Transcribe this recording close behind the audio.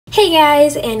Hey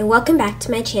guys, and welcome back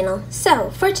to my channel. So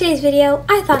for today's video,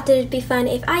 I thought that it'd be fun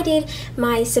if I did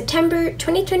my September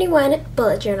 2021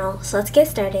 bullet journal. So let's get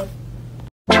started.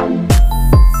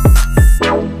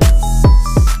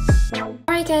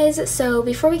 Alright guys, so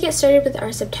before we get started with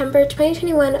our September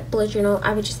 2021 bullet journal,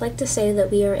 I would just like to say that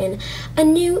we are in a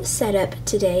new setup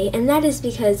today, and that is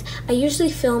because I usually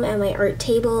film at my art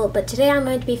table, but today I'm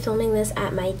going to be filming this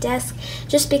at my desk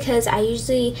just because I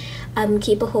usually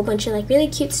keep a whole bunch of really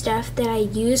cute stuff that I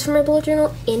use for my bullet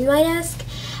journal in my desk.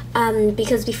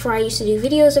 Because before I used to do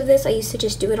videos of this, I used to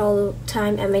just do it all the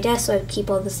time at my desk, so I would keep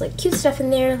all this cute stuff in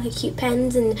there, like cute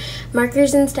pens and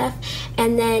markers and stuff.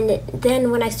 And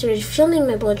then when I started filming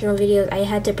my bullet journal videos, I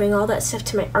had to bring all that stuff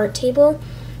to my art table.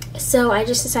 So I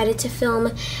just decided to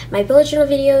film my bullet journal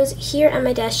videos here at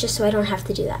my desk just so I don't have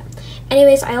to do that.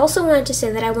 Anyways, I also wanted to say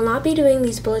that I will not be doing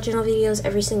these bullet journal videos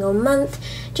every single month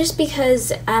just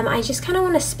because I just kind of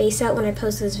want to space out when I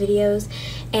post those videos,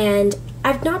 and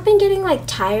I've not been getting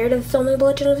tired of filming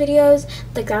bullet journal videos.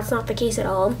 That's not the case at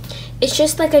all. It's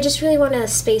just I just really want to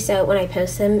space out when I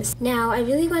post them. Now, I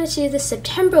really wanted to do the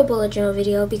September bullet journal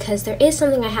video because there is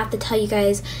something I have to tell you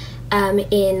guys in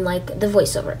the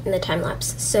voiceover in the time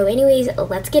lapse. So anyways,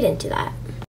 let's get into that.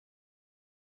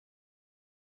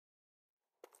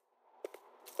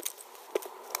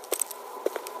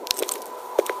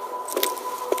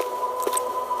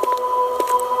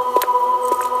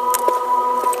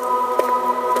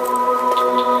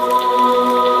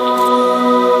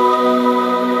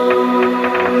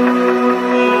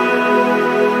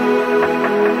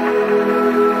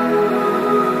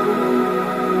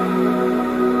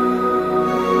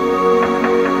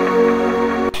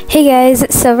 Hey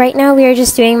guys, so right now we are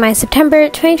just doing my September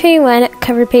 2021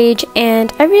 cover page,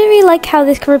 and I really like how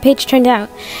this cover page turned out.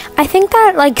 I think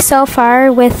that so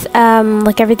far with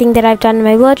everything that I've done in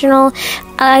my bullet journal,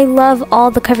 I love all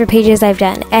the cover pages I've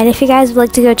done. And if you guys would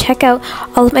like to go check out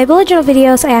all of my bullet journal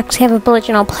videos, I actually have a bullet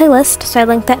journal playlist, so I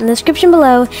linked that in the description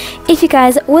below if you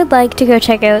guys would like to go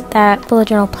check out that bullet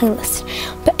journal playlist.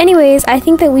 But anyways, I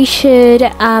think that we should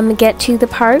get to the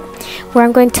part where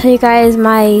I'm going to tell you guys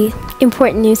my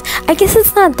important news. I guess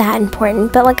it's not that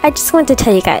important, but I just want to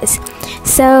tell you guys.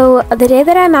 So the day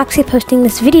that I'm actually posting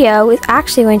this video is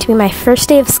actually going to be my first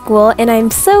day of school, and I'm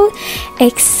so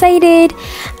excited.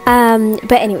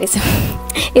 But anyways,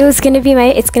 it's gonna be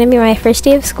my first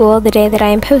day of school, the day that I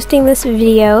am posting this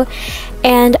video,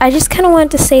 and I just kind of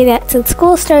wanted to say that since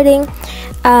school is starting,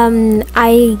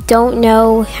 I don't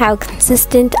know how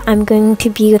consistent I'm going to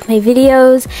be with my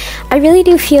videos. I really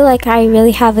do feel like I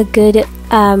really have a good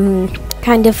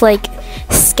kind of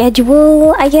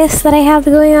schedule, I guess, that I have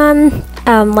going on.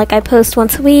 I post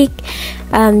once a week,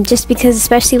 just because,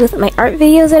 especially with my art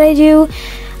videos that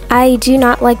I do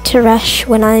not like to rush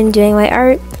when I'm doing my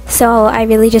art. So I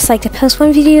really just like to post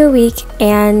one video a week,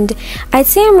 and I'd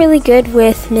say I'm really good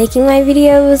with making my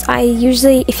videos. I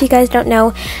usually, if you guys don't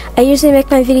know, I usually make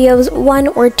my videos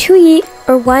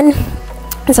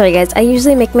I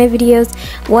usually make my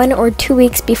videos 1 or 2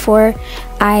 weeks before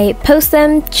I post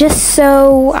them, just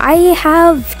so I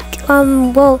have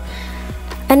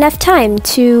enough time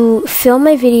to film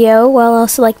my video while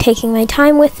also taking my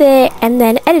time with it and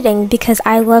then editing, because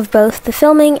I love both the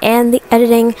filming and the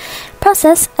editing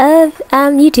process of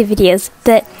YouTube videos.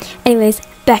 But anyways,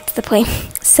 back to the point.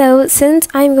 So since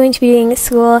I'm going to be doing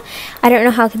school, I don't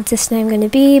know how consistent I'm going to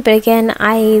be, but again,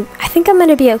 I think I'm going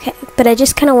to be okay. But I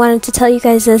just kind of wanted to tell you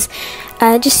guys this,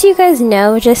 just so you guys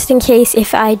know, just in case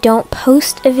if I don't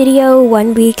post a video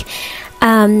 1 week,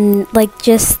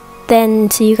 just then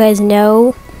so you guys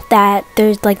know that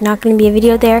there's not going to be a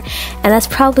video there, and that's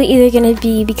probably either going to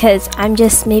be because I'm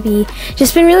just been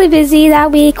really busy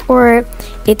that week, or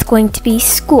it's going to be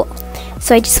school.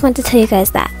 So I just want to tell you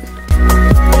guys that.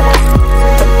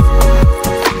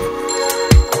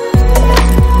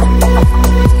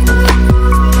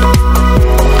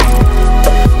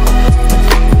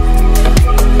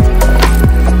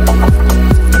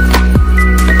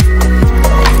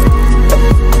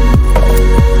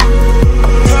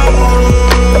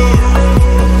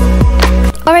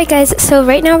 Alright guys, so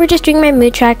right now we're just doing my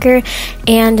mood tracker,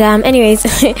 and anyways,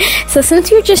 so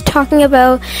since you're just talking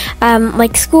about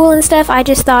school and stuff, I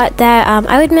just thought that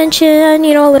I would mention,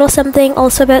 a little something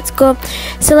also about school.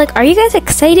 So are you guys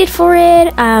excited for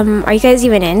it? Are you guys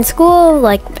even in school?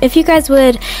 If you guys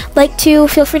would like to,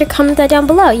 feel free to comment that down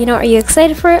below. Are you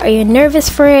excited for it? Are you nervous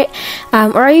for it?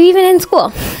 Or are you even in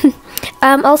school?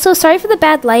 Also, sorry for the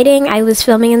bad lighting. I was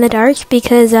filming in the dark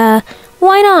because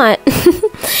why not?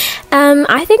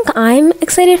 I think I'm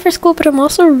excited for school, but I'm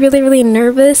also really, really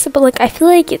nervous. But I feel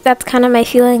like that's kind of my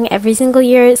feeling every single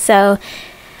year. So,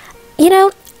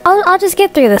 I'll just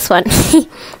get through this one.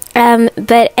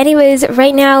 But anyways,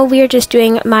 right now we are just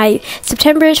doing my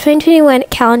September 2021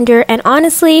 calendar, and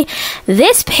honestly,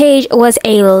 this page was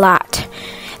a lot.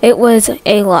 It was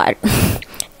a lot.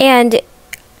 And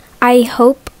I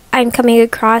hope I'm coming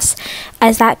across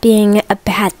as that being a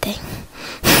bad thing.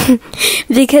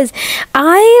 Because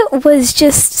I was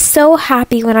just so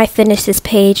happy when I finished this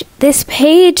page. This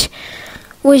page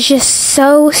was just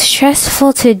so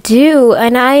stressful to do,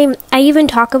 and I even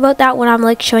talk about that when I'm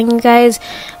like showing you guys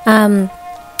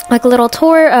like a little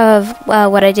tour of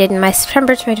what I did in my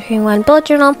September 2021 bullet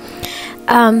journal.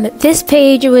 This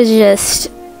page was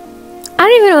just, I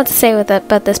don't even know what to say with it,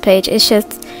 but this page, it's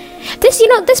just this, you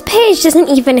know, this page doesn't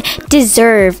even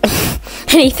deserve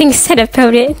anything said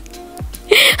about it.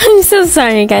 I'm so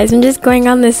sorry, guys. I'm just going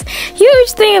on this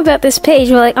huge thing about this page,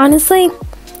 but like honestly,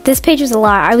 this page was a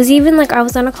lot. I was even like, I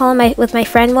was on a call with my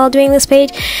friend while doing this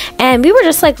page, and we were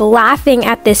just like laughing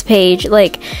at this page.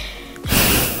 Like,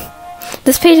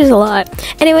 this page is a lot.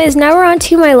 Anyways, now we're on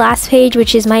to my last page,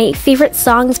 which is my favorite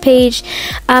songs page.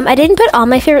 I didn't put all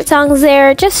my favorite songs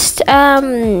there, just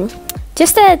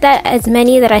that as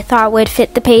many that I thought would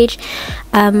fit the page.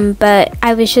 But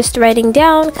I was just writing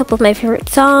down a couple of my favorite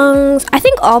songs. I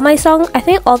think all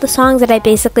the songs that I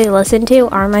basically listen to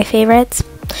are my favorites.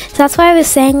 So that's why I was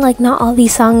saying like not all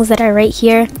these songs that are right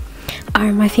here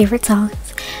are my favorite songs.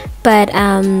 But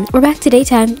we're back to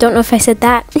daytime. Don't know if I said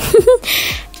that.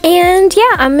 And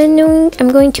yeah, I'm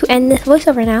going to end this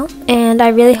voiceover now. And I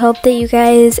really hope that you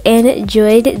guys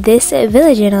enjoyed this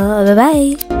village channel.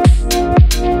 Bye bye.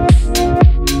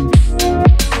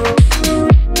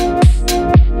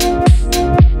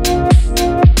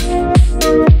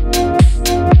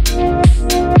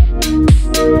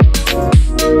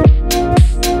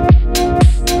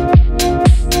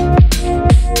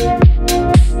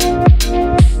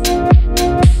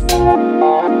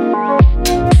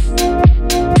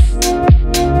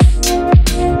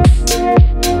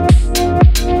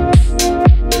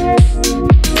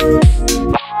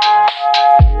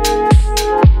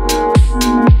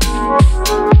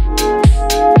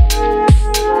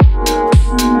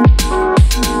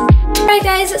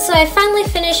 So I finally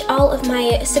finished all of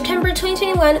my September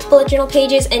 2021 bullet journal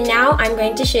pages, and now I'm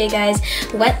going to show you guys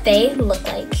what they look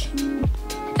like.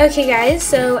 Okay guys,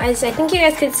 so as I think you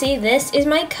guys could see, this is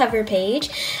my cover page.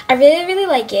 I really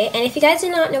like it, and if you guys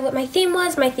did not know what my theme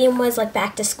was like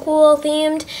back to school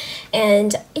themed,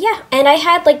 and yeah, and I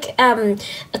had like a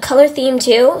color theme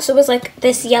too, so it was like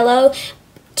this yellow,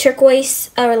 turquoise,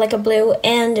 or like a blue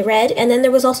and red, and then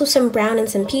there was also some brown and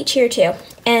some peach here too,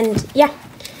 and yeah.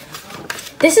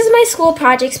 This is my school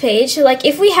projects page. Like,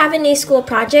 if we have any school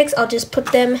projects, I'll just put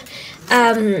them,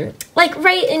 like,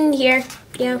 right in here,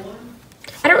 you know.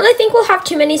 I don't really think we'll have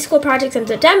too many school projects in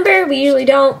September. We usually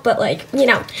don't, but, like, you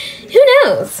know, who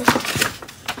knows?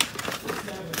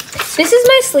 This is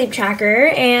my sleep tracker,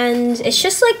 and it's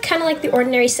just, like, kind of like the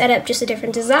ordinary setup, just a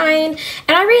different design,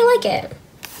 and I really like it.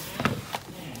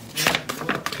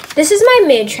 This is my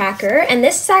mood tracker, and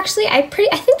this is actually, I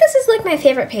think this is, like, my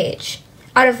favorite page.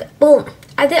 Out of, well,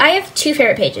 I have two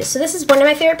favorite pages, so this is one of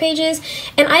my favorite pages,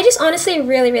 and I just honestly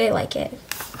really like it.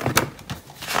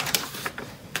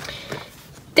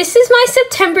 This is my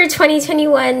September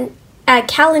 2021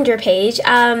 calendar page.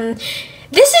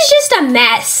 This is just a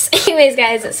mess. Anyways,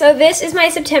 guys, so this is my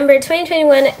September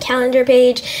 2021 calendar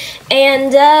page,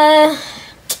 and yeah,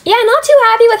 not too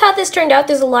happy with how this turned out.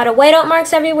 There's a lot of whiteout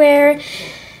marks everywhere,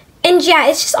 and yeah,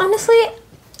 it's just honestly,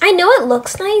 I know it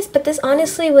looks nice, but this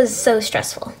honestly was so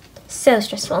stressful. So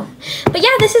stressful. But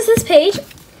yeah, this is this page.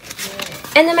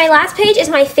 And then my last page is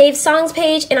my fave songs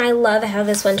page, and I love how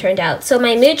this one turned out. So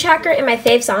my mood tracker and my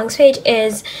fave songs page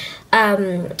is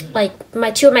like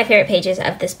two of my favorite pages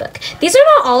of this book. These are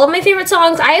not all of my favorite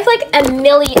songs. I have like a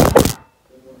million.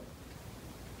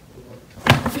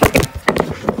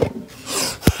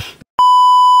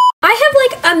 I have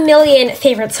like a million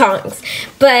favorite songs,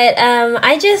 but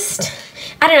I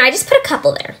don't know, I just put a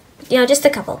couple there. You know, just a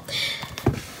couple.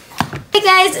 Hey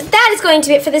guys, that is going to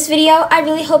be it for this video. I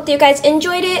really hope that you guys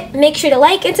enjoyed it. Make sure to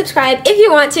like and subscribe if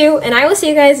you want to, and I will see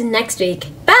you guys next week.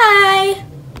 Bye!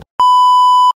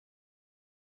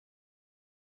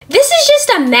 This is just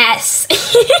a mess.